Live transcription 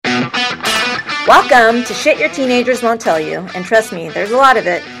Welcome to Shit Your Teenagers Won't Tell You, and trust me, there's a lot of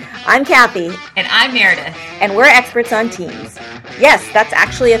it. I'm Kathy. And I'm Meredith. And we're experts on teens. Yes, that's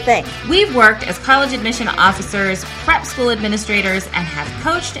actually a thing. We've worked as college admission officers, prep school administrators, and have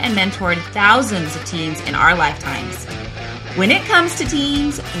coached and mentored thousands of teens in our lifetimes. When it comes to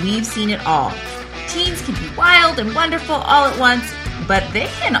teens, we've seen it all. Teens can be wild and wonderful all at once, but they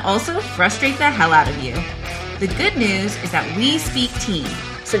can also frustrate the hell out of you. The good news is that we speak teen.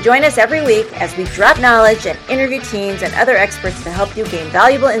 So join us every week as we drop knowledge and interview teens and other experts to help you gain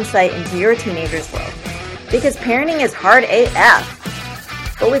valuable insight into your teenager's world. Because parenting is hard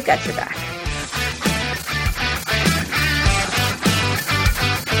AF, but we've got your back.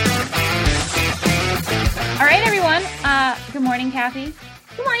 All right, everyone. Good morning, Kathy.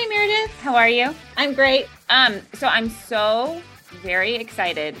 Good morning, Meredith. How are you? I'm great. So I'm so very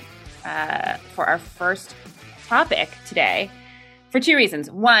excited for our first topic today for two reasons.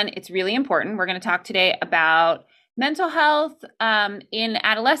 One, it's really important. We're going to talk today about mental health in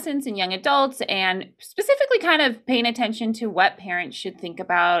adolescents and young adults, and specifically kind of paying attention to what parents should think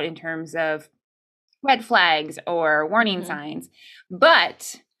about in terms of red flags or warning signs.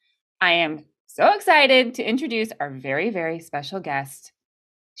 But I am so excited to introduce our very, very special guest.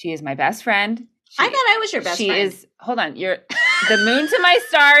 She is my best friend. I thought I was your best friend. She is, hold on, you're the moon to my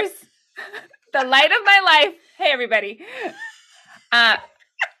stars, the light of my life. Hey, everybody.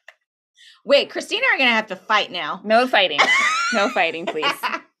 Wait, Christina are going to have to fight now. No fighting. No fighting, please.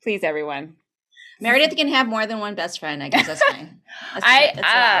 Please, everyone. Meredith can have more than one best friend. I guess that's fine. That's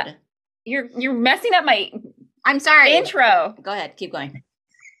allowed. You're messing up my I'm sorry. intro. Go ahead. Keep going.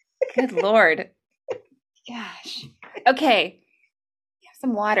 Good Lord. Gosh. Okay. Have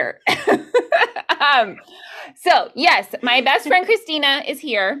some water. So yes, my best friend Christina is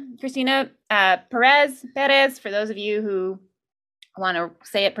here. Christina Perez, for those of you who want to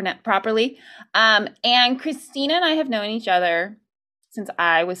say it properly. And Christina and I have known each other since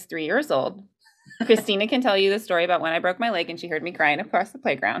I was 3 years old. Christina can tell you the story about when I broke my leg and she heard me crying across the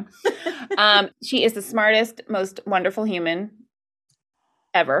playground. She is the smartest, most wonderful human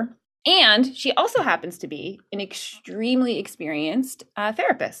ever. And she also happens to be an extremely experienced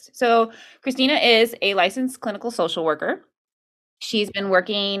therapist. So Christina is a licensed clinical social worker. She's been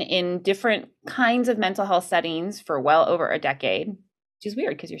working in different kinds of mental health settings for well over a decade, which is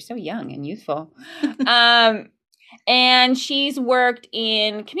weird because you're so young and youthful. And she's worked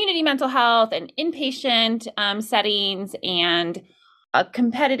in community mental health and inpatient settings and a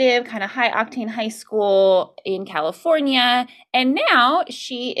competitive kind of high-octane high school in California. And now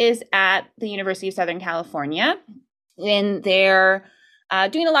she is at the University of Southern California, and they're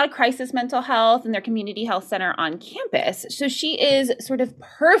doing a lot of crisis mental health in their community health center on campus. So she is sort of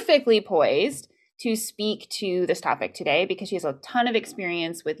perfectly poised to speak to this topic today because she has a ton of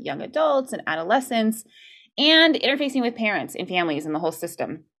experience with young adults and adolescents and interfacing with parents and families and the whole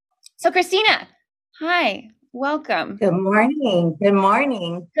system. So Christina, hi. Welcome. Good morning. Good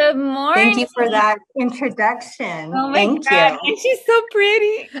morning. Good morning. Thank you for that introduction. Oh my Thank God. you. And she's so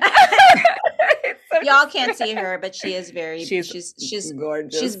pretty. Y'all can't see her, but she is she's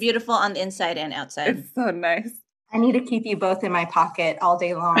gorgeous. She's beautiful on the inside and outside. It's so nice. I need to keep you both in my pocket all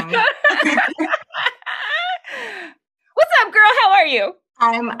day long. What's up, girl? How are you?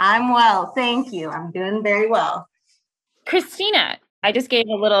 I'm well. Thank you. I'm doing very well. Christina, I just gave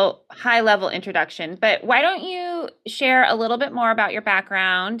a little high-level introduction, but why don't you share a little bit more about your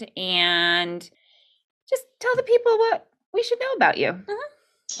background and just tell the people what we should know about you?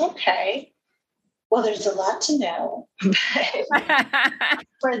 Okay. Well, there's a lot to know.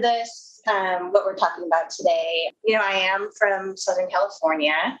 For this, what we're talking about today, I am from Southern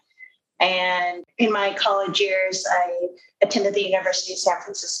California. And in my college years, I attended the University of San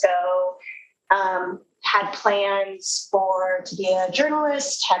Francisco, had plans to be a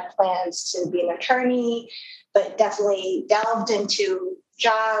journalist, had plans to be an attorney, but definitely delved into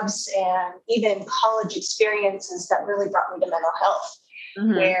jobs and even college experiences that really brought me to mental health,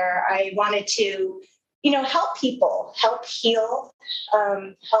 where I wanted to, help people, help heal,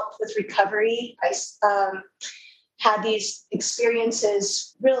 help with recovery. I had these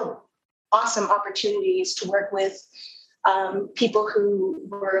experiences, real awesome opportunities to work with people who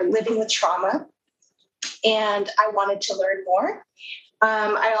were living with trauma. And I wanted to learn more.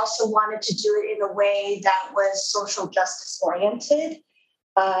 I also wanted to do it in a way that was social justice oriented,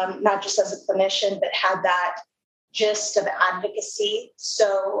 not just as a clinician, but had that gist of advocacy.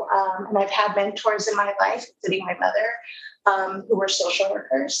 So, and I've had mentors in my life, including my mother, who were social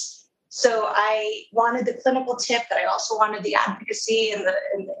workers. So I wanted the clinical tip, but I also wanted the advocacy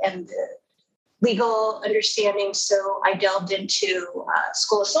and the legal understanding. So I delved into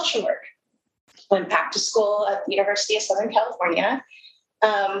School of Social Work. went back to school at the University of Southern California,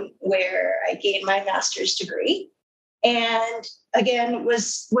 where I gained my master's degree. And again,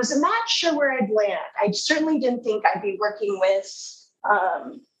 wasn't sure where I'd land. I certainly didn't think I'd be working with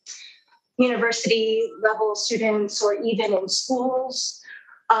university level students or even in schools.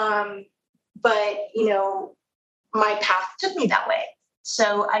 But, my path took me that way.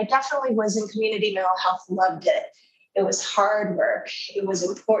 So I definitely was in community mental health, loved it. It was hard work. It was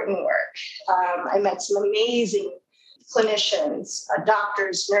important work. I met some amazing clinicians,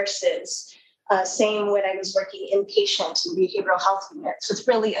 doctors, nurses. Same when I was working inpatient in behavioral health units with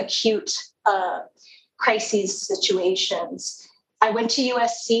really acute crises situations. I went to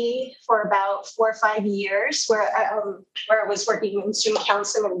USC for about 4 or 5 years where I was working in student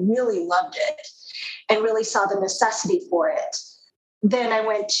counseling and really loved it and really saw the necessity for it. Then I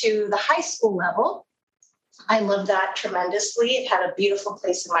went to the high school level. I loved that tremendously. It had a beautiful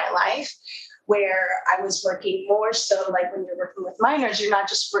place in my life where I was working more so like when you're working with minors, you're not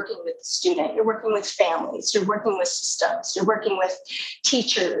just working with the student, you're working with families, you're working with systems, you're working with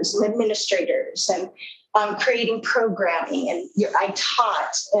teachers and administrators and creating programming. And I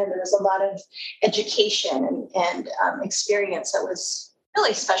taught, and there was a lot of education and experience that was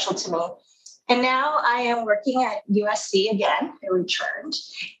really special to me. And now I am working at USC again. I returned,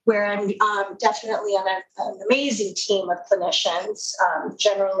 where I'm definitely on an amazing team of clinicians,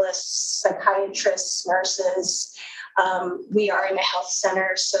 generalists, psychiatrists, nurses. We are in a health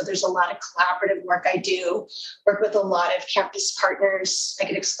center, so there's a lot of collaborative work I do, work with a lot of campus partners. I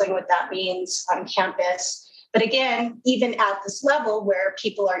can explain what that means on campus. But again, even at this level where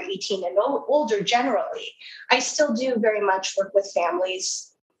people are 18 and older generally, I still do very much work with families,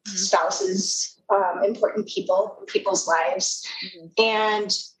 spouses, important people in people's lives.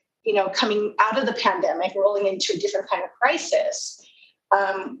 And, coming out of the pandemic, rolling into a different kind of crisis,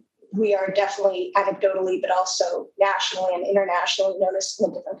 we are definitely anecdotally, but also nationally and internationally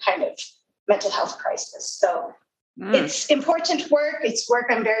noticing a different kind of mental health crisis. So it's important work. It's work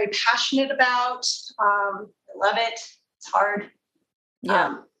I'm very passionate about. I love it. It's hard.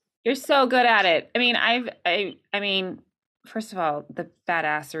 Yeah. You're so good at it. I mean, first of all, the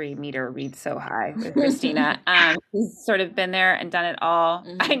badassery meter reads so high with Christina. She's sort of been there and done it all.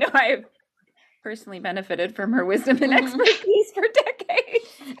 Mm-hmm. I know I've personally benefited from her wisdom and expertise for decades.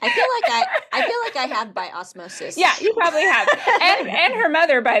 I feel like I have by osmosis. Yeah, you probably have. And her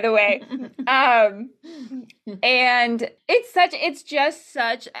mother, by the way. And it's just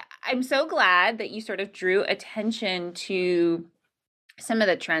such, I'm so glad that you sort of drew attention to some of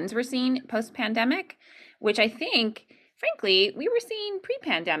the trends we're seeing post-pandemic, which I think, frankly, we were seeing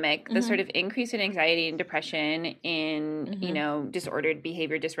pre-pandemic, the sort of increase in anxiety and depression in, disordered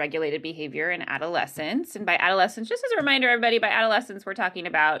behavior, dysregulated behavior in adolescence. And by adolescence, just as a reminder, everybody, by adolescence, we're talking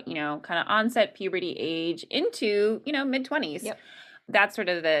about, kind of onset puberty age into, mid-20s. Yep. That's sort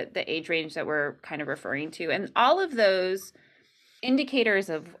of the age range that we're kind of referring to. And all of those indicators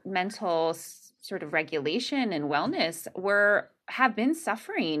of mental sort of regulation and wellness have been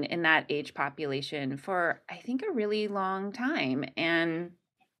suffering in that age population for, I think, a really long time. And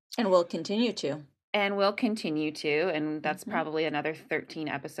will continue to. And that's probably another 13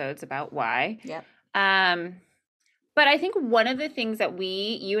 episodes about why. Yep. But I think one of the things that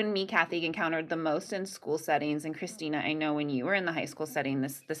you and me, Kathy, encountered the most in school settings, and Christina, I know when you were in the high school setting,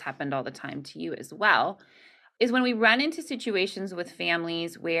 this happened all the time to you as well, is when we run into situations with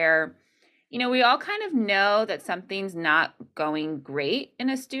families where we all kind of know that something's not going great in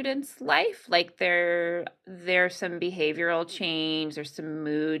a student's life. Like there's some behavioral change, there's some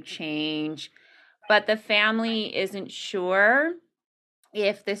mood change, but the family isn't sure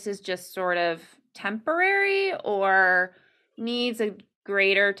if this is just sort of temporary or needs a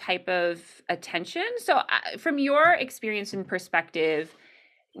greater type of attention. So from your experience and perspective,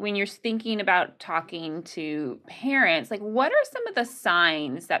 when you're thinking about talking to parents, like what are some of the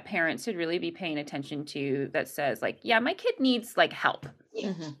signs that parents should really be paying attention to that says like, yeah, my kid needs like help?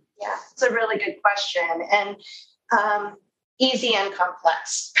 Yeah, it's a really good question. And easy and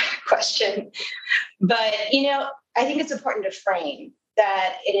complex question. But, I think it's important to frame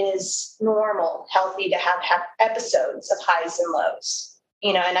that it is normal, healthy to have episodes of highs and lows,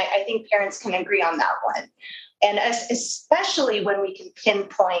 and I think parents can agree on that one. And especially when we can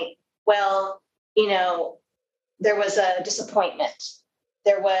pinpoint, well, there was a disappointment.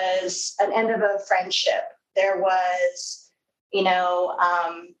 There was an end of a friendship. There was,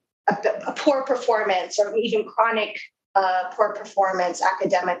 a poor performance or even chronic poor performance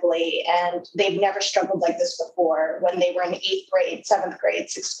academically. And they've never struggled like this before when they were in 8th grade, 7th grade,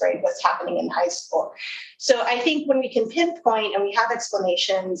 6th grade, what's happening in high school. So I think when we can pinpoint and we have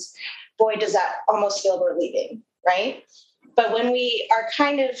explanations, boy, does that almost feel relieving, right? But when we are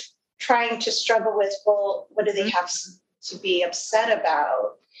kind of trying to struggle with, well, what do they have to be upset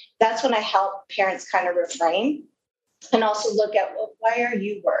about? That's when I help parents kind of refrain and also look at, well, why are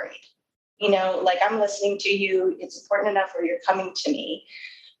you worried? Like, I'm listening to you. It's important enough where you're coming to me.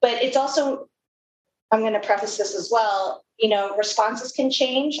 But it's also, I'm going to preface this as well, responses can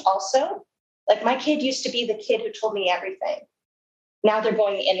change also. Like, my kid used to be the kid who told me everything. Now they're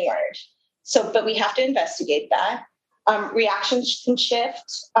going inward. But we have to investigate that. Reactions can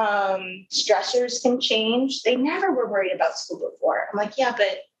shift. Stressors can change. They never were worried about school before. I'm like, yeah,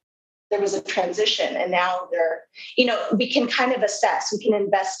 but there was a transition and now we can kind of assess, we can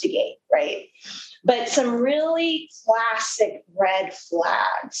investigate, right? But some really classic red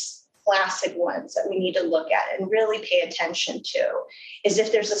flags, classic ones that we need to look at and really pay attention to is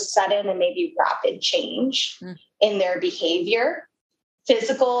if there's a sudden and maybe rapid change in their behavior,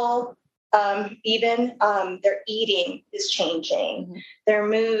 physical, even their eating is changing, their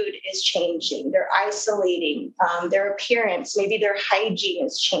mood is changing, they're isolating, their appearance, maybe their hygiene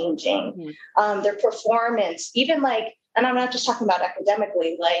is changing, their performance, even like, and I'm not just talking about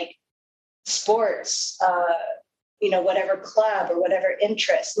academically, like sports, whatever club or whatever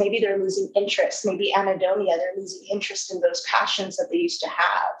interest, maybe they're losing interest, maybe anhedonia, they're losing interest in those passions that they used to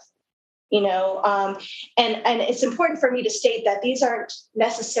have. And it's important for me to state that these aren't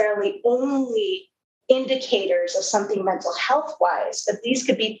necessarily only indicators of something mental health wise, but these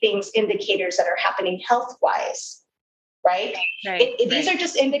could be indicators that are happening health wise, right? These are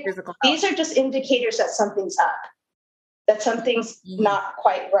just these are just indicators that something's up, that something's not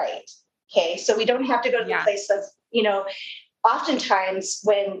quite right. Okay, so we don't have to go to the place of oftentimes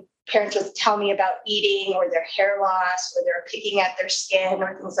when parents would tell me about eating or their hair loss or they're picking at their skin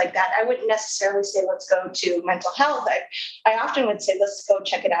or things like that, I wouldn't necessarily say, let's go to mental health. I often would say, let's go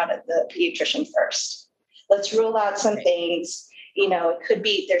check it out at the pediatrician first. Let's rule out some things. It could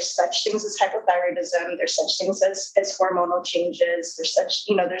be, there's such things as hypothyroidism. There's such things as hormonal changes.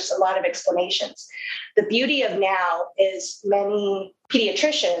 There's a lot of explanations. The beauty of now is many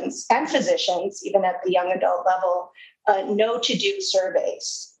pediatricians and physicians, even at the young adult level, know to do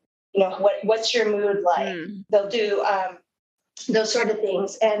surveys. What's your mood like? They'll do those sort of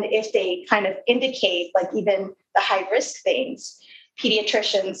things. And if they kind of indicate, like even the high risk things,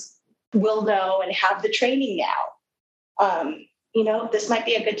 pediatricians will know and have the training now. This might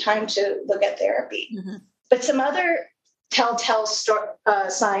be a good time to look at therapy. But some other telltale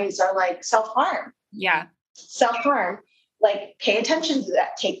signs are like self-harm. Yeah. Self-harm, like pay attention to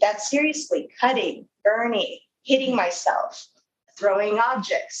that. Take that seriously. Cutting, burning, hitting myself, throwing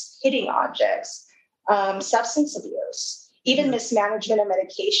objects, hitting objects, substance abuse, even mismanagement of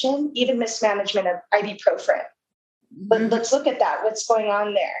medication, even mismanagement of ibuprofen. But let's look at that. What's going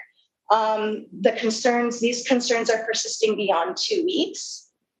on there? These concerns are persisting beyond 2 weeks.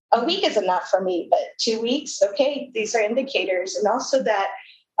 A week is enough for me, but 2 weeks, okay, these are indicators. And also that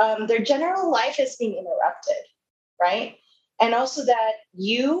their general life is being interrupted, right? And also that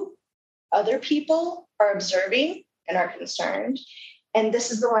other people are observing and are concerned. And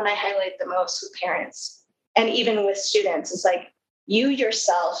this is the one I highlight the most with parents and even with students. It's like you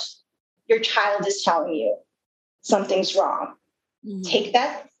yourself, your child is telling you something's wrong. Take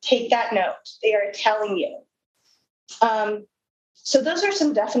that note. They are telling you. So those are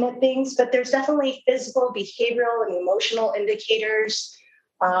some definite things, but there's definitely physical, behavioral, and emotional indicators.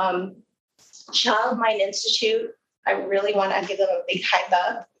 Child Mind Institute, I really want to give them a big hype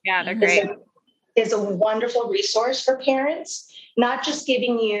up. Yeah, they're great. Is a wonderful resource for parents, not just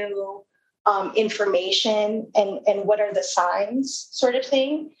giving you information and what are the signs sort of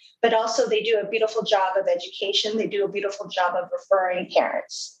thing, but also they do a beautiful job of education. They do a beautiful job of referring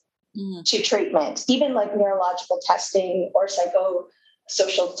parents to treatment, even like neurological testing or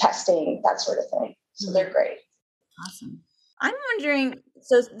psychosocial testing, that sort of thing. So they're great. Awesome. I'm wondering,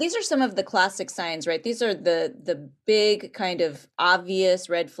 so these are some of the classic signs, right? These are the big kind of obvious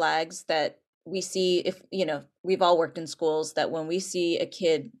red flags that we see. If, we've all worked in schools, that when we see a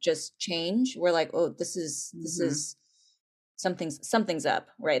kid just change, we're like, oh, this is something's up,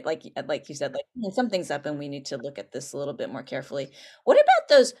 right? Like you said, like something's up and we need to look at this a little bit more carefully. What about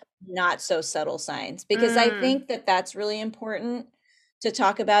those not so subtle signs? Because I think that that's really important to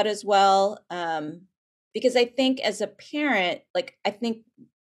talk about as well. Because I think as a parent, like, I think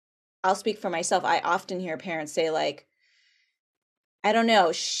I'll speak for myself. I often hear parents say, like, I don't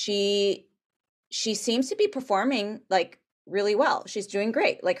know, she seems to be performing like really well. She's doing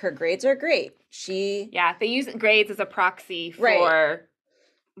great. Like, her grades are great. They use grades as a proxy for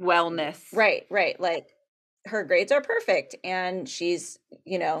wellness. Right. Like, her grades are perfect and she's,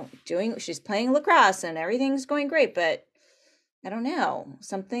 she's playing lacrosse and everything's going great, but I don't know,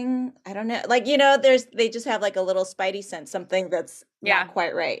 I don't know. Like, they just have like a little spidey sense, something that's not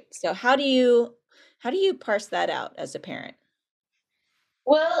quite right. So how do you parse that out as a parent?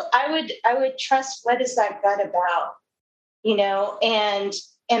 Well, I would trust, what is that gut about,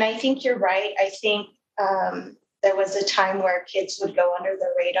 and I think you're right. I think there was a time where kids would go under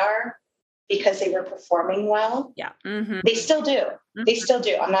the radar because they were performing well. Yeah. Mm-hmm. They still do. Mm-hmm. They still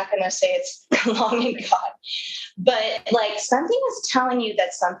do. I'm not going to say it's long and gone, but like something is telling you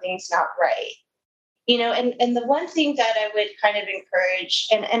that something's not right. And the one thing that I would kind of encourage,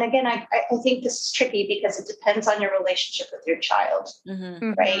 and again, I think this is tricky because it depends on your relationship with your child,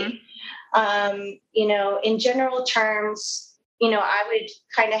 mm-hmm. right? In general terms, I would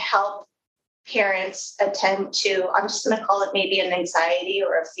kind of help parents attend to, I'm just going to call it maybe an anxiety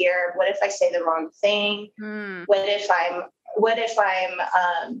or a fear. What if I say the wrong thing? What if I'm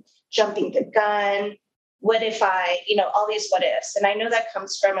jumping the gun? What if I, all these what ifs? And I know that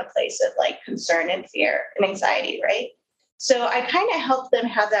comes from a place of like concern and fear and anxiety, right? So I kind of help them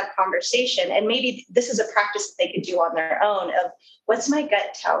have that conversation. And maybe this is a practice that they could do on their own of, what's my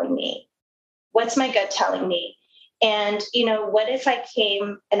gut telling me? What's my gut telling me? And, what if I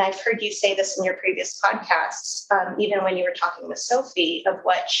came, and I've heard you say this in your previous podcasts, even when you were talking with Sophie, of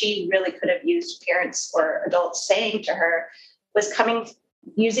what she really could have used parents or adults saying to her was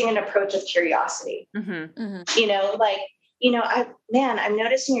using an approach of curiosity. Mm-hmm. Mm-hmm. I'm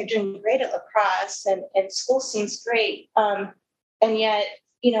noticing you're doing great at lacrosse and school seems great. And yet,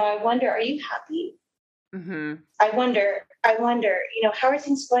 I wonder, are you happy? Mm-hmm. I wonder, how are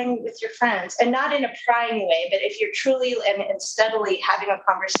things going with your friends? And not in a prying way, but if you're truly and steadily having a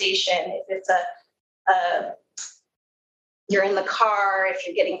conversation, if it's you're in the car, if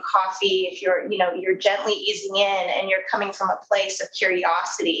you're getting coffee, if you're gently easing in and you're coming from a place of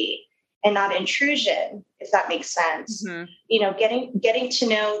curiosity and not intrusion, if that makes sense, mm-hmm. Getting to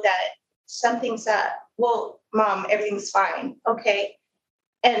know that something's up. Well, Mom, everything's fine. Okay.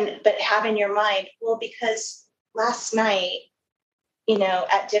 But have in your mind, well, because last night,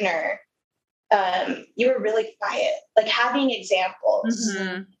 at dinner, you were really quiet, like having examples.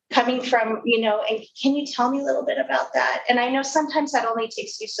 Mm-hmm. Coming from, and can you tell me a little bit about that? And I know sometimes that only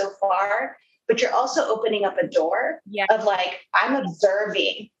takes you so far, but you're also opening up a door of like, I'm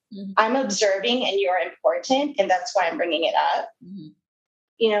observing and you're important. And that's why I'm bringing it up. Mm-hmm.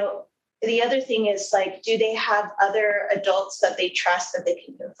 The other thing is like, do they have other adults that they trust that they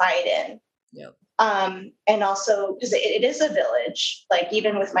can confide in? Yep. And also, because it is a village, like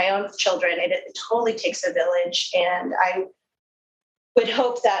even with my own children, it totally takes a village. And I would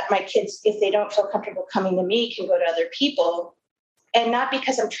hope that my kids, if they don't feel comfortable coming to me, can go to other people. And not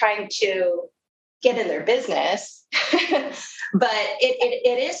because I'm trying to get in their business, but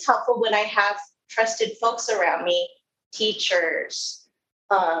it is helpful when I have trusted folks around me, teachers,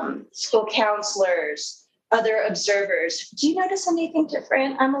 school counselors, other observers. Do you notice anything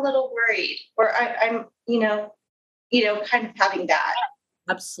different? I'm a little worried, or I'm kind of having that.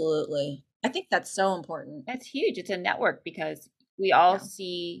 Absolutely. I think that's so important. That's huge. It's a network because we all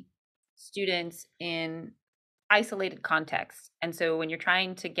see students in isolated contexts. And so when you're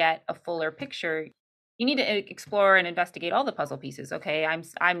trying to get a fuller picture, you need to explore and investigate all the puzzle pieces. Okay,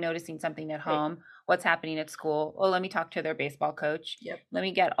 I'm noticing something at home. What's happening at school? Well, let me talk to their baseball coach. Yep. Let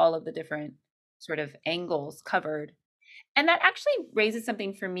me get all of the different sort of angles covered. And that actually raises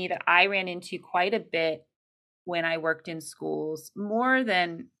something for me that I ran into quite a bit when I worked in schools, more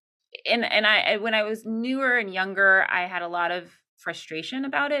than when I was newer and younger, I had a lot of frustration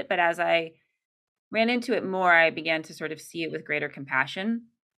about it. But as I ran into it more, I began to sort of see it with greater compassion.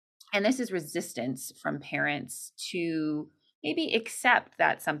 And this is resistance from parents to maybe accept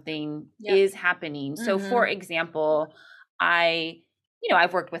that something is happening. Mm-hmm. So for example,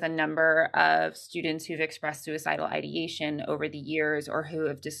 I've worked with a number of students who've expressed suicidal ideation over the years or who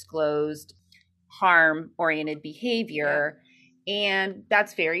have disclosed harm-oriented behavior. Yeah. And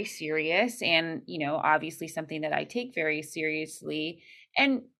that's very serious. And, obviously something that I take very seriously.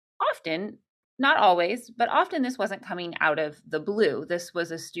 And often, not always, but often this wasn't coming out of the blue. This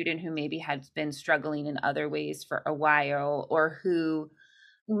was a student who maybe had been struggling in other ways for a while, or who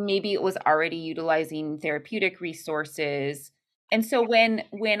maybe was already utilizing therapeutic resources. And so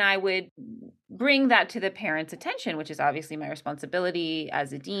when I would bring that to the parents' attention, which is obviously my responsibility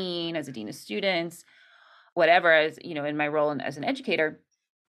as a dean of students, whatever, as in my role as an educator,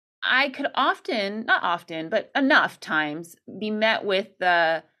 I could not often, but enough times be met with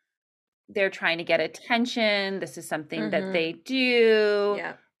they're trying to get attention. This is something that they do.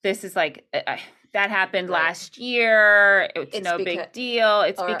 Yeah. This is like, that happened Right. last year. It's no It's big deal.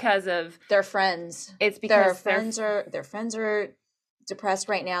 It's or- because of They're friends. it's Their because friends are depressed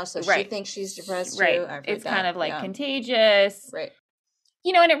right now, so she Right. thinks she's depressed right. too. I've heard It's that. kind of like Yeah. contagious. Right.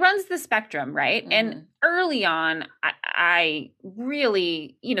 And it runs the spectrum, right? And Mhm. early on, I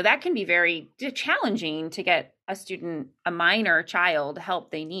really, that can be very challenging to get a minor child help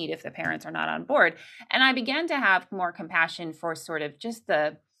they need if the parents are not on board. And I began to have more compassion for sort of just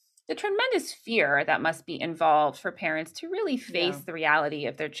the tremendous fear that must be involved for parents to really face Yeah. the reality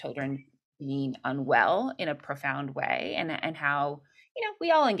of their children being unwell in a profound way, and how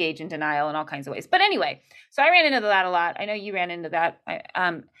we all engage in denial in all kinds of ways. But anyway, so I ran into that a lot. I know you ran into that.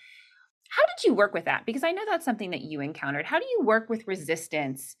 How did you work with that? Because I know that's something that you encountered. How do you work with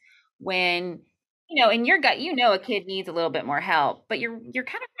resistance when, in your gut, a kid needs a little bit more help, but you're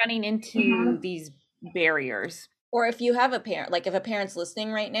kind of running into these barriers? Or if you have a parent, like if a parent's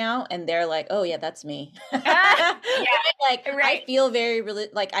listening right now and they're like, "Oh yeah, that's me." Like right. I feel very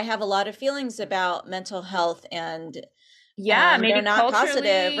like I have a lot of feelings about mental health and maybe they're not culturally,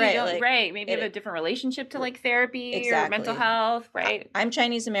 positive, right? Like, right. Maybe you have a different relationship to like therapy exactly. or mental health, right? I'm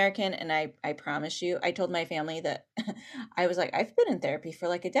Chinese American, and I promise you, I told my family that I was like, I've been in therapy for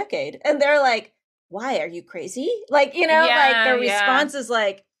like a decade, and they're like, "Why are you crazy?" Like like their response is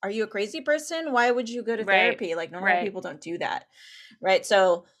like, "Are you a crazy person? Why would you go to therapy? Like normal people don't do that, right?"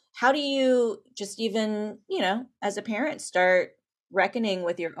 So how do you just even as a parent start reckoning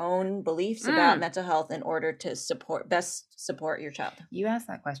with your own beliefs about mental health in order to best support your child? You asked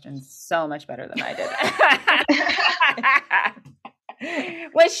that question so much better than I did.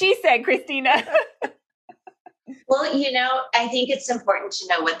 What she said, Christina. Well, I think it's important to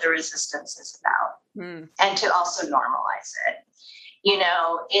know what the resistance is about and to also normalize it.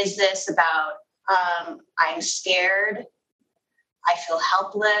 Is this about I'm scared, I feel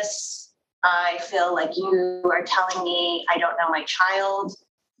helpless, I feel like you are telling me I don't know my child,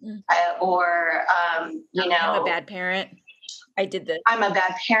 or I'm a bad parent. I did this. I'm a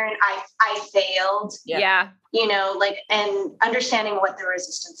bad parent. I failed. Yeah. And understanding what the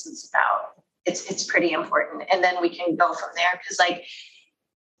resistance is about. It's pretty important. And then we can go from there. Because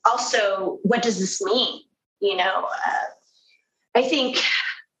also, what does this mean? I think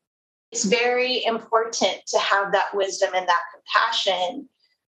it's very important to have that wisdom and that compassion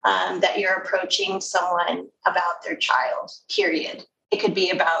that you're approaching someone about their child, period. It could be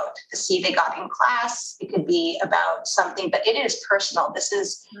about the C they got in class. It could be about something, but it is personal. This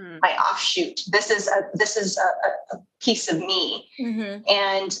is my offshoot. This is a piece of me. Mm-hmm.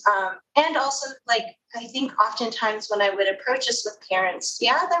 And also, I think oftentimes when I would approach this with parents,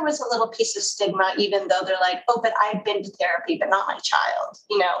 there was a little piece of stigma, even though they're like, "Oh, but I've been to therapy, but not my child,"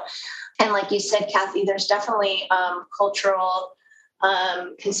 And like you said, Kathy, there's definitely cultural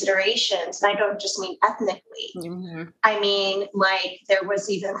considerations. And I don't just mean ethnically. Mm-hmm. I mean, there was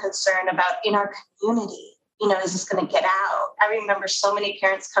even concern about in our community, is this going to get out? I remember so many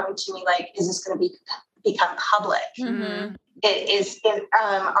parents coming to me like, is this going to become public? Mm-hmm.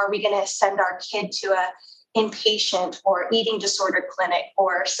 Are we going to send our kid to a inpatient or eating disorder clinic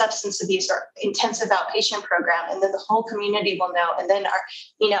or substance abuse or intensive outpatient program? And then the whole community will know. And then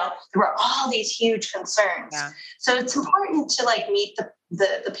there were all these huge concerns. Yeah. So it's important to meet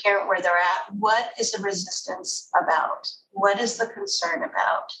the parent where they're at. What is the resistance about? What is the concern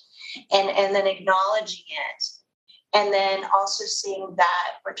about? And then acknowledging it. And then also seeing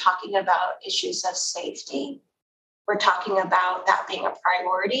that we're talking about issues of safety. We're talking about that being a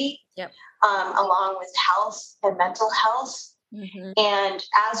priority. Yep. Along with health and mental health. Mm-hmm. And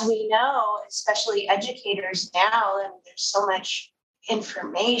as we know, especially educators now, and there's so much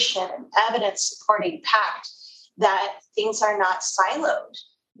information and evidence supporting PACT, that things are not siloed.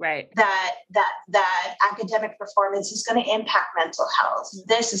 Right. That academic performance is going to impact mental health. Mm-hmm.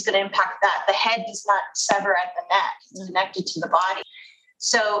 This is going to impact that. The head does not sever at the neck. It's connected to the body.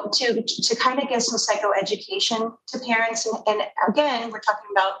 So to kind of give some psychoeducation to parents, and again, we're talking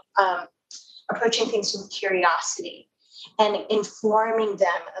about approaching things with curiosity and informing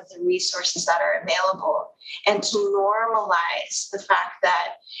them of the resources that are available, and to normalize the fact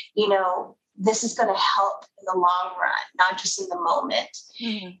that, this is going to help in the long run, not just in the moment.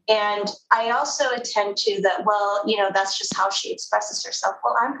 Mm-hmm. And I also attend to that, that's just how she expresses herself.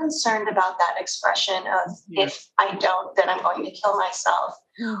 Well, I'm concerned about that expression of if I don't, then I'm going to kill myself.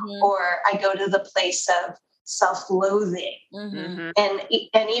 Mm-hmm. Or I go to the place of self-loathing. Mm-hmm.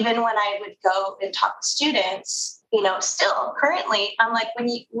 And even when I would go and talk to students, still currently, I'm like,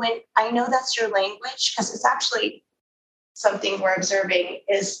 when I know that's your language, because it's actually something we're observing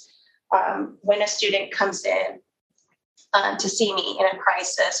is when a student comes in to see me in a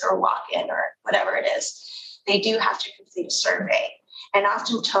crisis or walk-in or whatever it is, they do have to complete a survey. And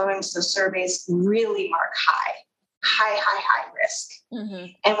oftentimes those surveys really mark high risk. Mm-hmm.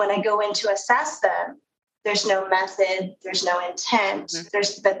 And when I go in to assess them, there's no method, there's no intent,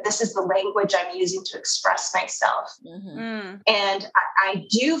 but this is the language I'm using to express myself. Mm-hmm. And I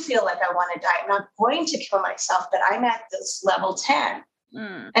do feel like I want to die. I'm not going to kill myself, but I'm at this level 10.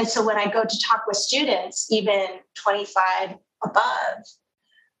 And so when I go to talk with students, even 25 above,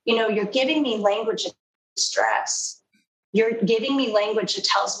 you're giving me language of stress. You're giving me language that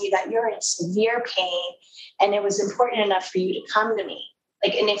tells me that you're in severe pain and it was important enough for you to come to me.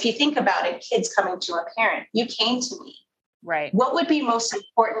 And if you think about it, kids coming to a parent, you came to me. Right. What would be most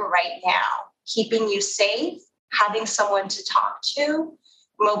important right now? Keeping you safe, having someone to talk to,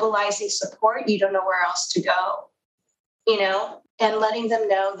 mobilizing support. You don't know where else to go, and letting them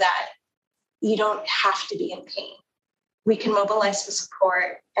know that you don't have to be in pain. We can mobilize the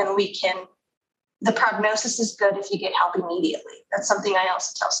support and the prognosis is good if you get help immediately. That's something I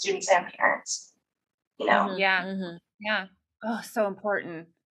also tell students and parents, Yeah. Mm-hmm. Yeah. Oh, so important.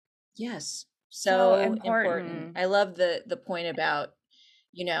 Yes. So important. important. I love the point about,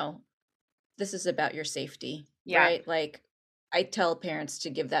 this is about your safety, Yeah. right? I tell parents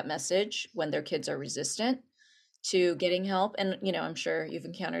to give that message when their kids are resistant to getting help. And, I'm sure you've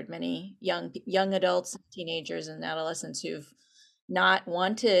encountered many young adults, teenagers and adolescents who've not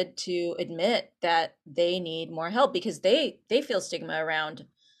wanted to admit that they need more help because they feel stigma around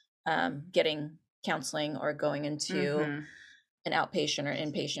getting counseling or going into an outpatient or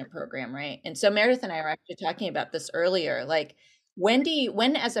inpatient program, right? And so Meredith and I were actually talking about this earlier.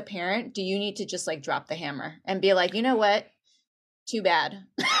 When as a parent do you need to just drop the hammer and be like, you know what? Too bad.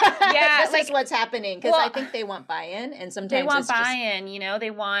 Yeah, this is what's happening, because I think they want buy-in, and sometimes they want it's just, buy-in.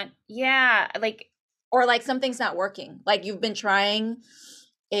 They want or something's not working. You've been trying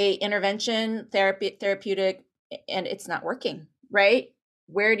a intervention therapeutic, and it's not working, right?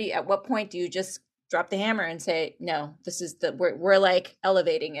 At what point do you just drop the hammer and say, no, this is we're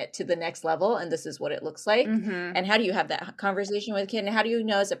elevating it to the next level, and this is what it looks like. And how do you have that conversation with a kid, and how do you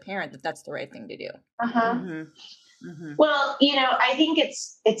know as a parent that that's the right thing to do? Well, I think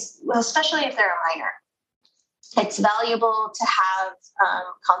it's especially if they're a minor, it's valuable to have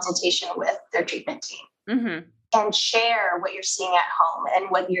consultation with their treatment team and share what you're seeing at home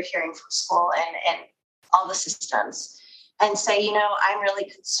and what you're hearing from school and all the systems, and say, I'm really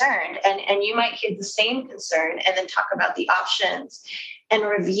concerned. And you might hear the same concern and then talk about the options and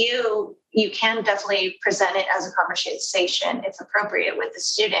review. You can definitely present it as a conversation if appropriate with the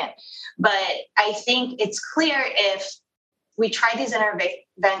student. But I think it's clear if we try these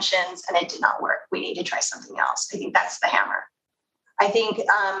interventions and it did not work, we need to try something else. I think that's the hammer. I think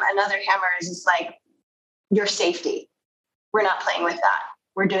another hammer is your safety. We're not playing with that.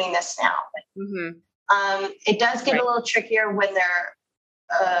 We're doing this now. It does get a little trickier when they're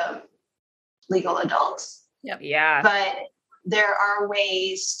legal adults. Yep. Yeah. But there are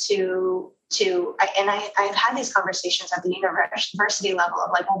ways I've had these conversations at the university level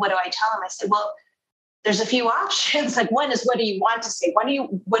of well, what do I tell them? I say, well, there's a few options. One is, what do you want to say?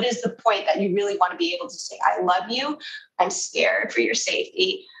 What is the point that you really want to be able to say? I love you. I'm scared for your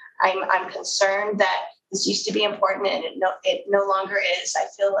safety. I'm concerned that this used to be important and it no longer is. I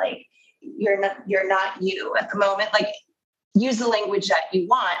feel like you're not you at the moment. Use the language that you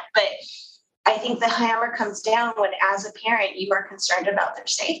want. But I think the hammer comes down when, as a parent, you are concerned about their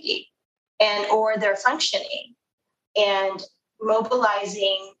safety or their functioning, and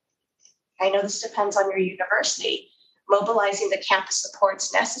mobilizing. I know this depends on your university, mobilizing the campus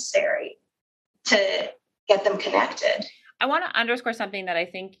supports necessary to get them connected. I want to underscore something that I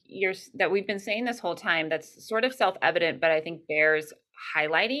think that we've been saying this whole time that's sort of self-evident, but I think bears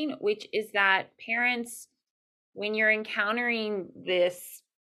highlighting, which is that parents, when you're encountering this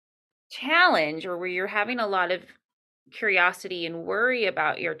challenge or where you're having a lot of curiosity and worry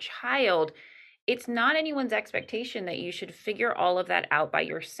about your child, it's not anyone's expectation that you should figure all of that out by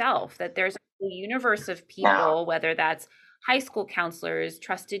yourself, that there's a universe of people, whether that's high school counselors,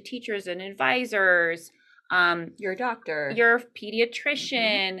 trusted teachers and advisors, your doctor, your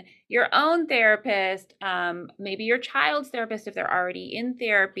pediatrician, your own therapist, maybe your child's therapist if they're already in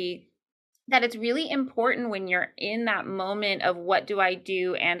therapy, that it's really important when you're in that moment of what do I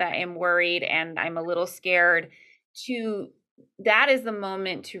do and I am worried and I'm a little scared, that is the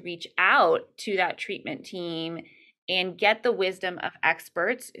moment to reach out to that treatment team and get the wisdom of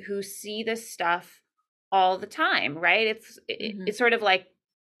experts who see this stuff all the time, right? It's sort of like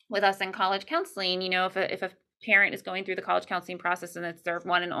with us in college counseling, if a parent is going through the college counseling process and it's their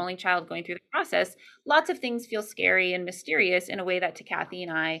one and only child going through the process, lots of things feel scary and mysterious in a way that to Kathy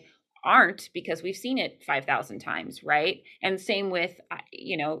and I aren't, because we've seen it 5,000 times, right? And same with,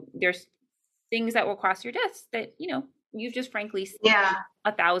 there's things that will cross your desk that, you've just frankly seen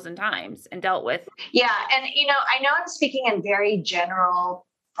 1,000 times and dealt with. Yeah. And, I know I'm speaking in very general,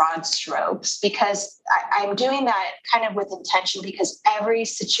 broad strokes because I'm doing that kind of with intention because every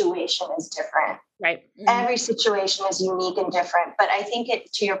situation is different. Right. Mm-hmm. Every situation is unique and different. But I think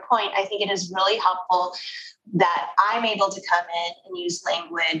to your point, I think it is really helpful that I'm able to come in and use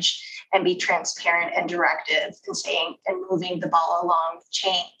language and be transparent and directive and saying and moving the ball along with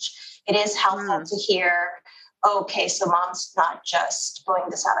change. It is helpful to hear, okay, so mom's not just blowing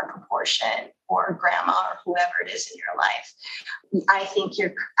this out of proportion, or grandma or whoever it is in your life. I think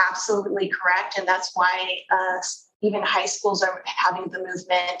you're absolutely correct. And that's why even high schools are having the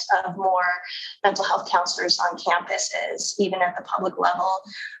movement of more mental health counselors on campuses, even at the public level,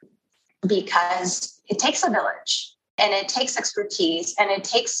 because it takes a village and it takes expertise and it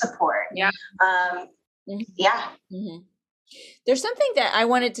takes support. Yeah. Mm-hmm. There's something that I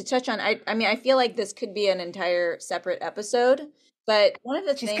wanted to touch on. I mean, I feel like this could be an entire separate episode, but one of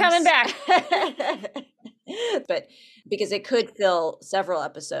the things... She's coming back. But because it could fill several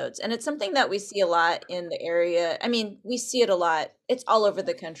episodes. And it's something that we see a lot in the area. I mean, we see it a lot. It's all over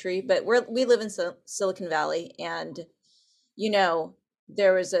the country, but we live in Silicon Valley. And,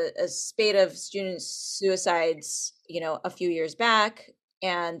 there was a spate of student suicides, a few years back.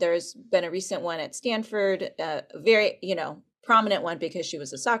 And there's been a recent one at Stanford, a very, prominent one because she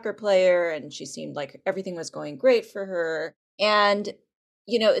was a soccer player and she seemed like everything was going great for her. And,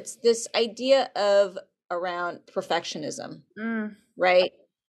 it's this idea of around perfectionism, right?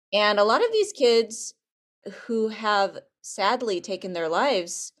 And a lot of these kids who have sadly taken their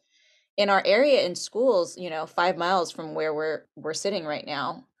lives in our area in schools, 5 miles from where we're sitting right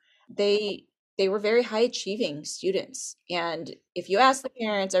now, they were very high achieving students. And if you ask the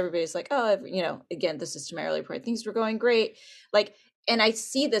parents, everybody's like, oh, again, this is summarily point, things were going great. Like, and I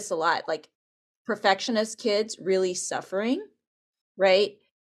see this a lot, like perfectionist kids really suffering, right?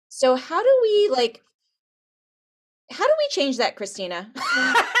 So how do we change that, Christina?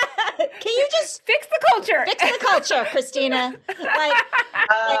 Can you just fix the culture? Fix the culture, Christina.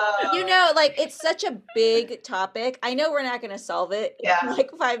 It's such a big topic. I know we're not going to solve it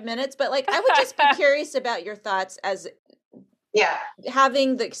in 5 minutes, but I would just be curious about your thoughts as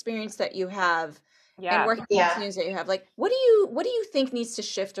having the experience that you have and working with students that you have. What do you think needs to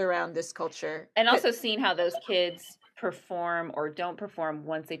shift around this culture? And also seeing how those kids perform or don't perform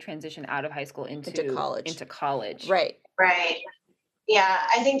once they transition out of high school into college. Right. Yeah,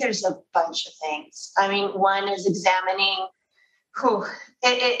 I think there's a bunch of things. I mean, one is examining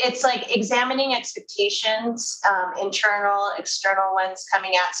it's like examining expectations, internal, external ones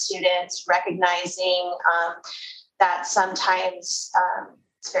coming at students, recognizing that sometimes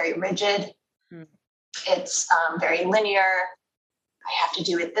it's very rigid. It's very linear. I have to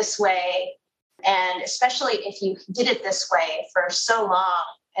do it this way. And especially if you did it this way for so long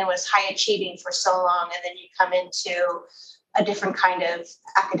and was high achieving for so long, and then you come into a different kind of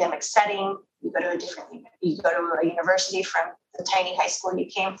academic setting, you go to a university from the tiny high school you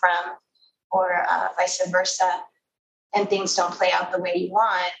came from, or vice versa, and things don't play out the way you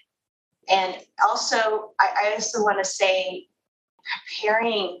want. And also, I also want to say,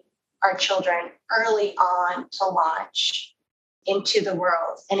 preparing our children early on to launch into the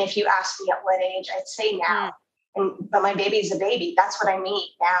world. And if you ask me at what age, I'd say now. But my baby's a baby. That's what I mean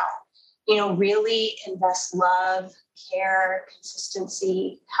now. Really invest love, care,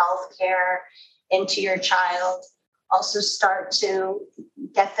 consistency, health care into your child. Also start to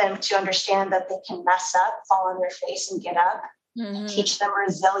get them to understand that they can mess up, fall on their face and get up. Mm-hmm. Teach them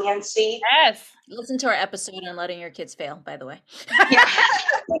resiliency. Yes. Listen to our episode on letting your kids fail, by the way. Yeah.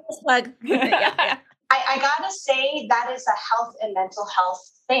 Plug. Yeah. I gotta say that is a health and mental health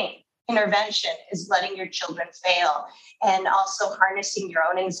thing. Intervention is letting your children fail, and also harnessing your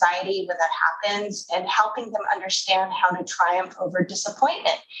own anxiety when that happens and helping them understand how to triumph over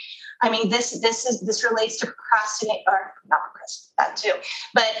disappointment. I mean, this relates to procrastinate, or not procrastinate, that too,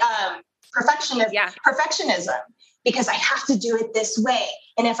 but perfectionism, because I have to do it this way.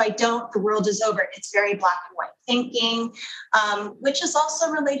 And if I don't, the world is over. It's very black and white thinking, which is also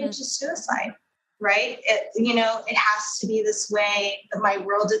related to suicide. Right? It has to be this way. My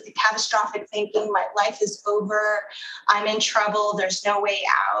world is catastrophic thinking. My life is over. I'm in trouble. There's no way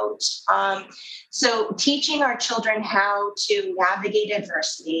out. So teaching our children how to navigate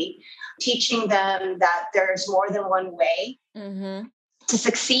adversity, teaching them that there's more than one way. Mm-hmm. to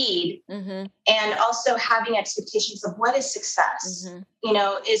succeed, and also having expectations of what is success.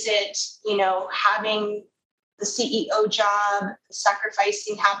 Is it, having the CEO job,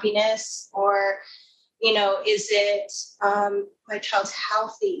 sacrificing happiness, or, is it my child's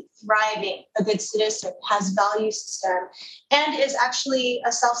healthy, thriving, a good citizen, has value system, and is actually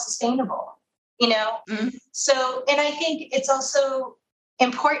a self-sustainable, So, and I think it's also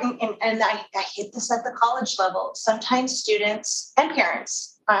important, and I hit this at the college level. Sometimes students and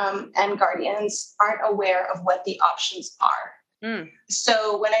parents and guardians aren't aware of what the options are.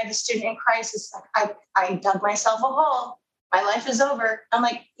 So when I have a student in crisis, like I dug myself a hole. My life is over. I'm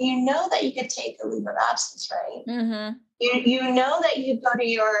like, that you could take a leave of absence, right? You know that you go to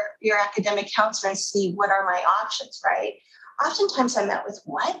your academic counselor and see what are my options, right? Oftentimes I'm met with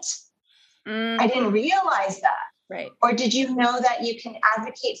what? I didn't realize that. Right. Or did you know that you can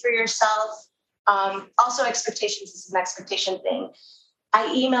advocate for yourself? Also, expectations is an expectation thing. I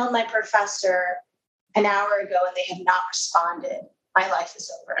emailed my professor an hour ago and they have not responded. My life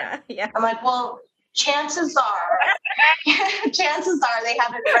is over. Yeah. I'm like, well, chances are they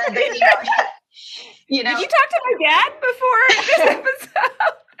haven't read the email yet. Did you talk to my dad before this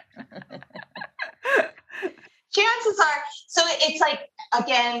episode? Chances are. So it's like,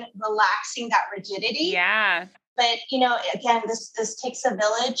 again, relaxing that rigidity. Yeah. But, again, this takes a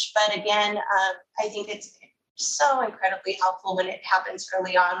village. But again, I think it's so incredibly helpful when it happens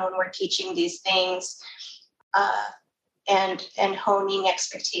early on, when we're teaching these things and honing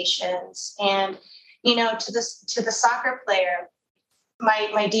expectations. And, to the soccer player,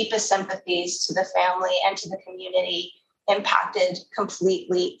 my deepest sympathies to the family and to the community, impacted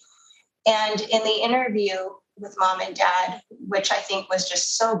completely. And in the interview with mom and dad, which I think was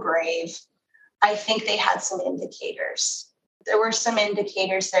just so brave, I think they had some indicators. There were some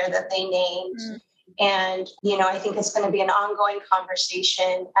indicators there that they named. And, I think it's going to be an ongoing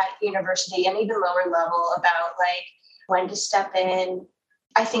conversation at university and even lower level about like when to step in.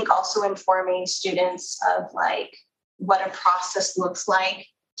 I think also informing students of like what a process looks like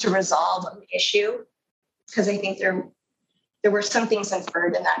to resolve an issue. Because I think there were some things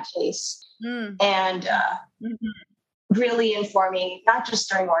inferred in that case. And really informing, not just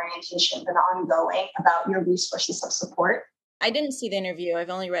during orientation, but ongoing about your resources of support. I didn't see the interview. I've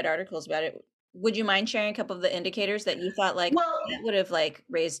only read articles about it. Would you mind sharing a couple of the indicators that you thought that would have like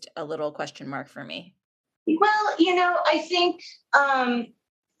raised a little question mark for me? Well,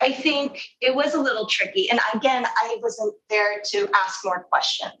 I think it was a little tricky. And again, I wasn't there to ask more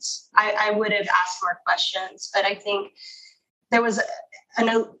questions. I would have asked more questions, but I think there was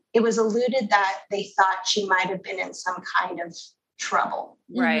it was alluded that they thought she might have been in some kind of trouble.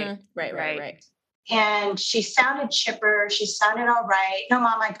 Right. And she sounded chipper. She sounded all right. No,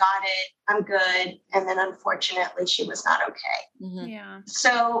 Mom, I got it. I'm good. And then unfortunately, she was not okay. Yeah.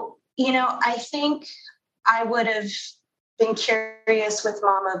 So, I think I would have been curious with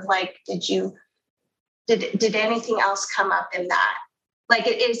Mom of like, did anything else come up in that? Like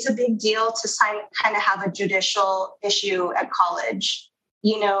it's a big deal to kind of have a judicial issue at college,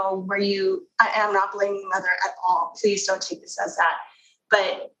 where I'm not blaming mother at all. Please don't take this as that.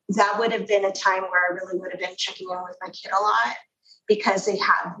 But that would have been a time where I really would have been checking in with my kid a lot, because they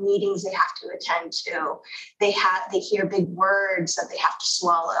have meetings they have to attend to. They hear big words that they have to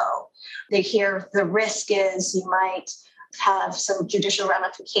swallow. They hear the risk is you might have some judicial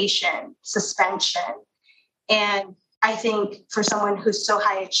ramification, suspension. And I think for someone who's so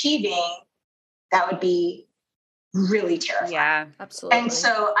high achieving, that would be really terrifying. Yeah, absolutely. And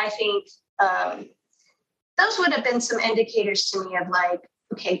so I think those would have been some indicators to me of like,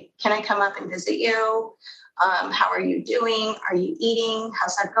 okay, can I come up and visit you? How are you doing? Are you eating?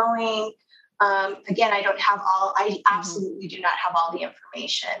 How's that going? Again, I absolutely do not have all the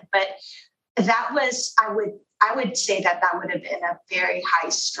information, but that was, I would say that would have been a very high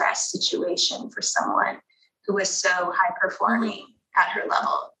stress situation for someone who was so high performing at her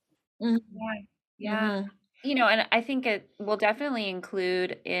level. Yeah. And I think it will definitely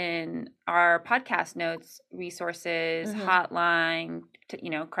include in our podcast notes, resources, hotline,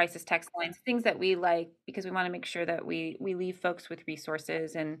 crisis text lines, things that we like, because we want to make sure that we leave folks with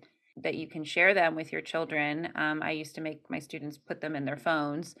resources and that you can share them with your children. I used to make my students put them in their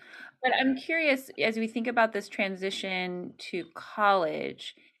phones. But I'm curious, as we think about this transition to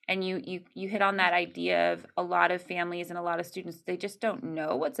college, and you hit on that idea of a lot of families and a lot of students, they just don't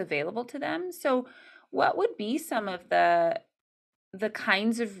know what's available to them. So what would be some of the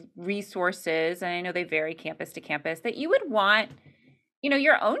kinds of resources, and I know they vary campus to campus, that you would want,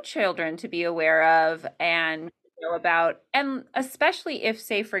 your own children to be aware of and know about? And especially if,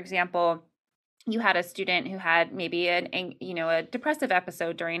 say, for example, you had a student who had maybe a depressive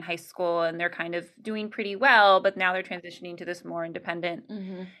episode during high school, and they're kind of doing pretty well, but now they're transitioning to this more independent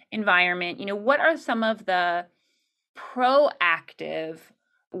environment. What are some of the proactive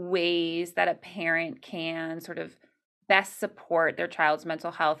ways that a parent can sort of best support their child's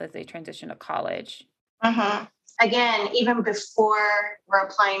mental health as they transition to college? Again, even before we're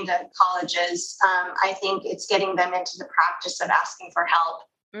applying to colleges, I think it's getting them into the practice of asking for help.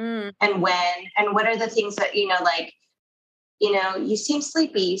 And when, and what are the things that, you seem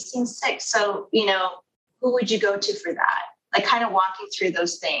sleepy, you seem sick. So, who would you go to for that? Like kind of walking through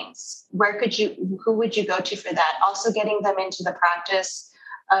those things. Who would you go to for that? Also getting them into the practice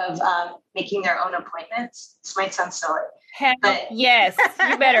of making their own appointments. This might sound silly. But yes,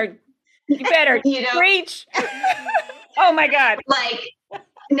 you better preach. Oh my God.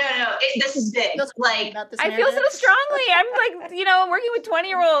 This is big. I feel so strongly. I'm working with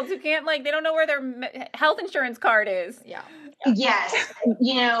 20-year-olds who can't, they don't know where their health insurance card is. Yeah. Yes.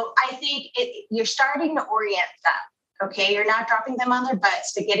 I think you're starting to orient them. Okay. You're not dropping them on their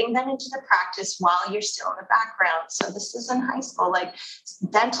butts, but getting them into the practice while you're still in the background. So this is in high school, like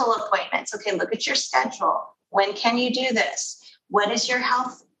dental appointments. Okay. Look at your schedule. When can you do this? What is your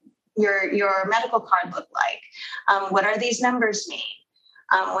health, your medical card look like? What are these numbers mean?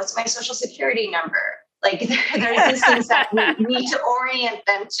 What's my social security number? There's these things that we need to orient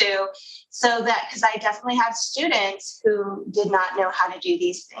them to, so that, because I definitely have students who did not know how to do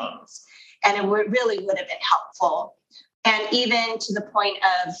these things, and it really would have been helpful. And even to the point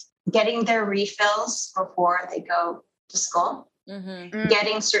of getting their refills before they go to school,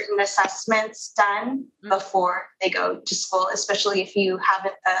 getting certain assessments done before they go to school, especially if you have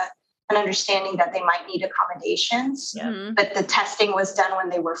an understanding that they might need accommodations, but the testing was done when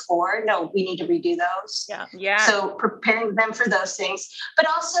they were 4. No, we need to redo those. Yeah. So preparing them for those things, but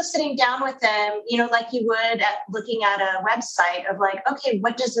also sitting down with them, like you would looking at a website of okay,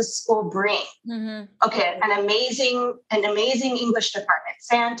 what does this school bring? Okay, an amazing English department,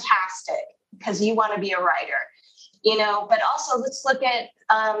 fantastic, because you want to be a writer, but also let's look at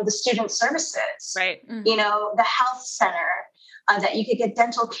the student services, right? The health center. That you could get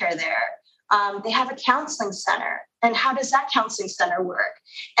dental care there. They have a counseling center. And how does that counseling center work?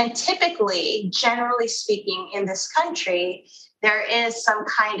 And typically, generally speaking, in this country, there is some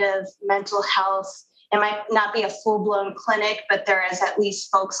kind of mental health. It might not be a full-blown clinic, but there is at least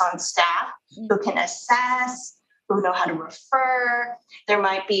folks on staff who can assess, who know how to refer. There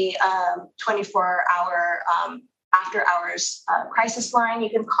might be a 24-hour after hours crisis line you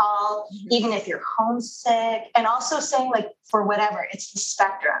can call, even if you're homesick, and also saying for whatever, it's the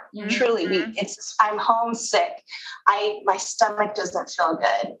spectrum. Truly, I'm homesick. My stomach doesn't feel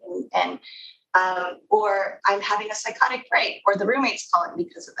good, and or I'm having a psychotic break, or the roommate's calling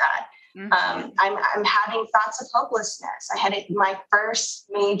because of that. I'm having thoughts of hopelessness. I had my first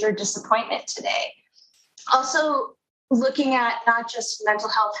major disappointment today. Also, looking at not just mental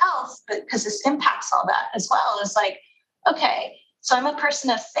health, but because this impacts all that as well, is okay, so I'm a person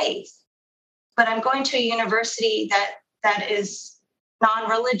of faith, but I'm going to a university that is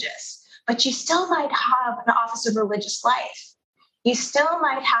non-religious, but you still might have an Office of Religious Life. You still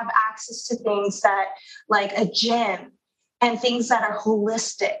might have access to things that like a gym and things that are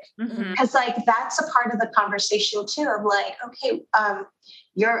holistic, because that's a part of the conversation too, of okay,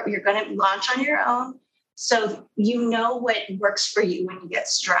 you're going to launch on your own. So what works for you when you get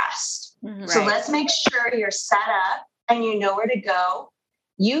stressed. So let's make sure you're set up and you know where to go.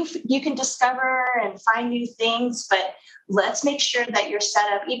 You can discover and find new things, but let's make sure that you're set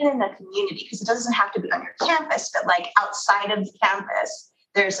up even in the community, because it doesn't have to be on your campus, but outside of the campus,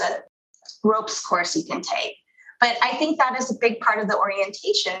 there's a ropes course you can take. But I think that is a big part of the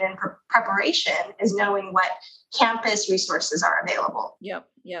orientation and preparation, is knowing what campus resources are available. Yep.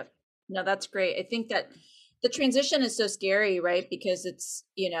 No, that's great. I think that the transition is so scary, right? Because it's,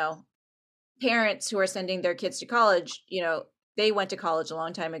 parents who are sending their kids to college, they went to college a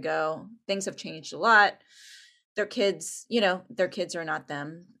long time ago. Things have changed a lot. Their kids, their kids are not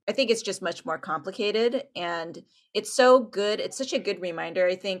them. I think it's just much more complicated, and it's so good. It's such a good reminder.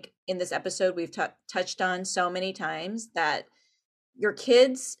 I think in this episode, we've touched on so many times that your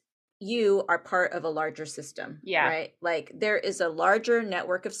kids, you are part of a larger system, right? There is a larger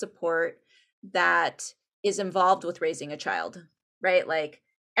network of support that is involved with raising a child, right?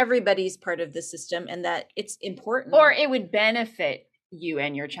 Everybody's part of the system, and that it's important. Or it would benefit you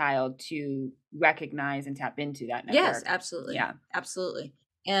and your child to recognize and tap into that network. Yes, absolutely. Yeah, absolutely.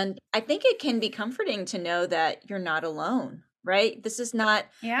 And I think it can be comforting to know that you're not alone, right? This is not,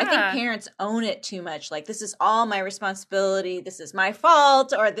 I think parents own it too much. Like, this is all my responsibility. This is my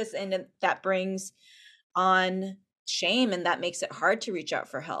fault, or this, and that brings on shame, and that makes it hard to reach out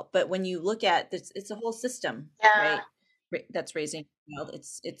for help. But when you look at this, it's a whole system, right? That's raising a child.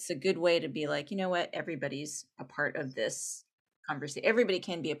 It's a good way to be like, you know what? Everybody's a part of this conversation. Everybody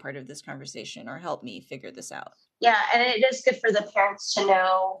can be a part of this conversation, or help me figure this out. Yeah. And it is good for the parents to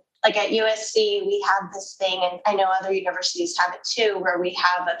know, like at USC, we have this thing, and I know other universities have it too, where we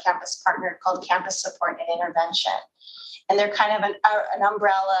have a campus partner called Campus Support and Intervention. And they're kind of an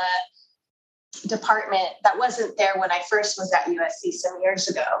umbrella department that wasn't there when I first was at USC some years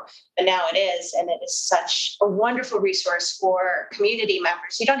ago, but now it is. And it is such a wonderful resource for community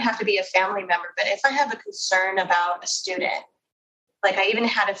members. You don't have to be a family member, but if I have a concern about a student, like I even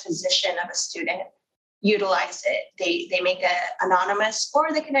had a physician of a student utilize it. They make it anonymous,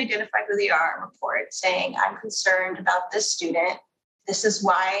 or they can identify who they are and report saying, I'm concerned about this student. This is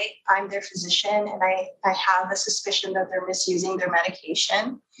why I'm their physician, and I have a suspicion that they're misusing their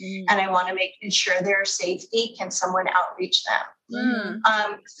medication, and I want to make sure their safety. Can someone outreach them?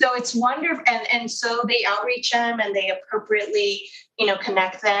 So it's wonderful. And so they outreach them, and they appropriately,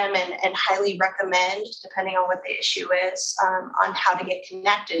 connect them and highly recommend, depending on what the issue is, on how to get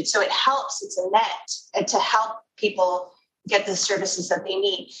connected. So it helps. It's a net to help people get the services that they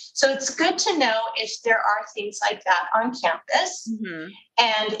need. So it's good to know if there are things like that on campus.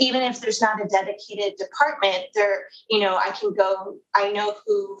 And even if there's not a dedicated department there, I can go, I know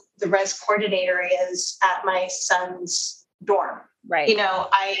who the res coordinator is at my son's dorm. Right.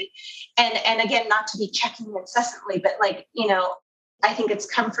 And again, not to be checking incessantly, but I think it's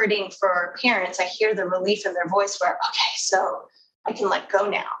comforting for parents. I hear the relief in their voice where, okay, so I can let go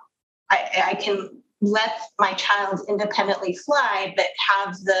now. I can let my child independently fly, but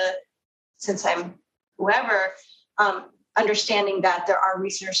have since I'm whoever, understanding that there are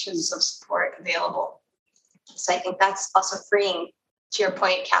resources of support available. So I think that's also freeing, to your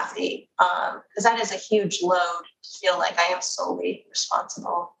point, Kathy, because that is a huge load to feel like I am solely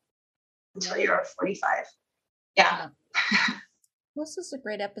responsible until you're 45. Yeah. This is a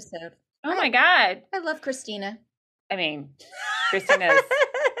great episode. Oh my God. I love Christina. I mean, Christina's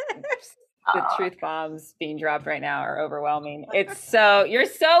the truth bombs being dropped right now are overwhelming. You're so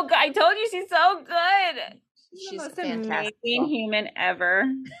good. I told you she's so good. She's the most fantastic amazing human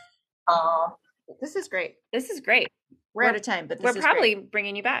ever. Oh, this is great. This is great. We're out of time, but we're probably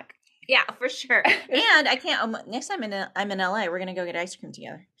bringing you back. Yeah, for sure. And I can't. Next time I'm in LA, we're gonna go get ice cream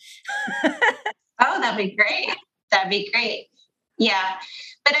together. Oh, that'd be great. That'd be great. Yeah,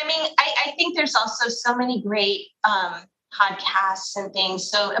 but I mean, I think there's also so many great podcasts and things.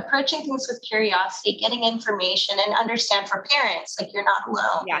 So approaching things with curiosity, getting information, and understand for parents, like you're not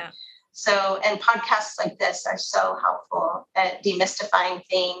alone. Yeah. So, and podcasts like this are so helpful at demystifying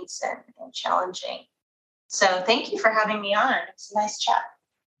things and challenging. So thank you for having me on. It's a nice chat.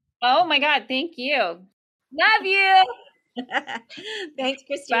 Oh my God. Thank you. Love you. Thanks,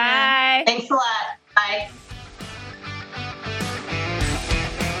 Christina. Bye. Thanks a lot. Bye.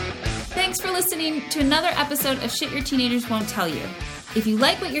 Thanks for listening to another episode of Shit Your Teenagers Won't Tell You. If you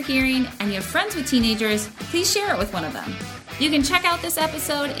like what you're hearing and you have friends with teenagers, please share it with one of them. You can check out this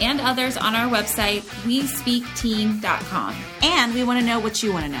episode and others on our website, WeSpeakTeen.com. And we want to know what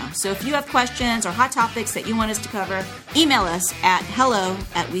you want to know. So if you have questions or hot topics that you want us to cover, email us at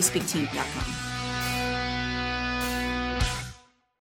hello@WeSpeakTeen.com.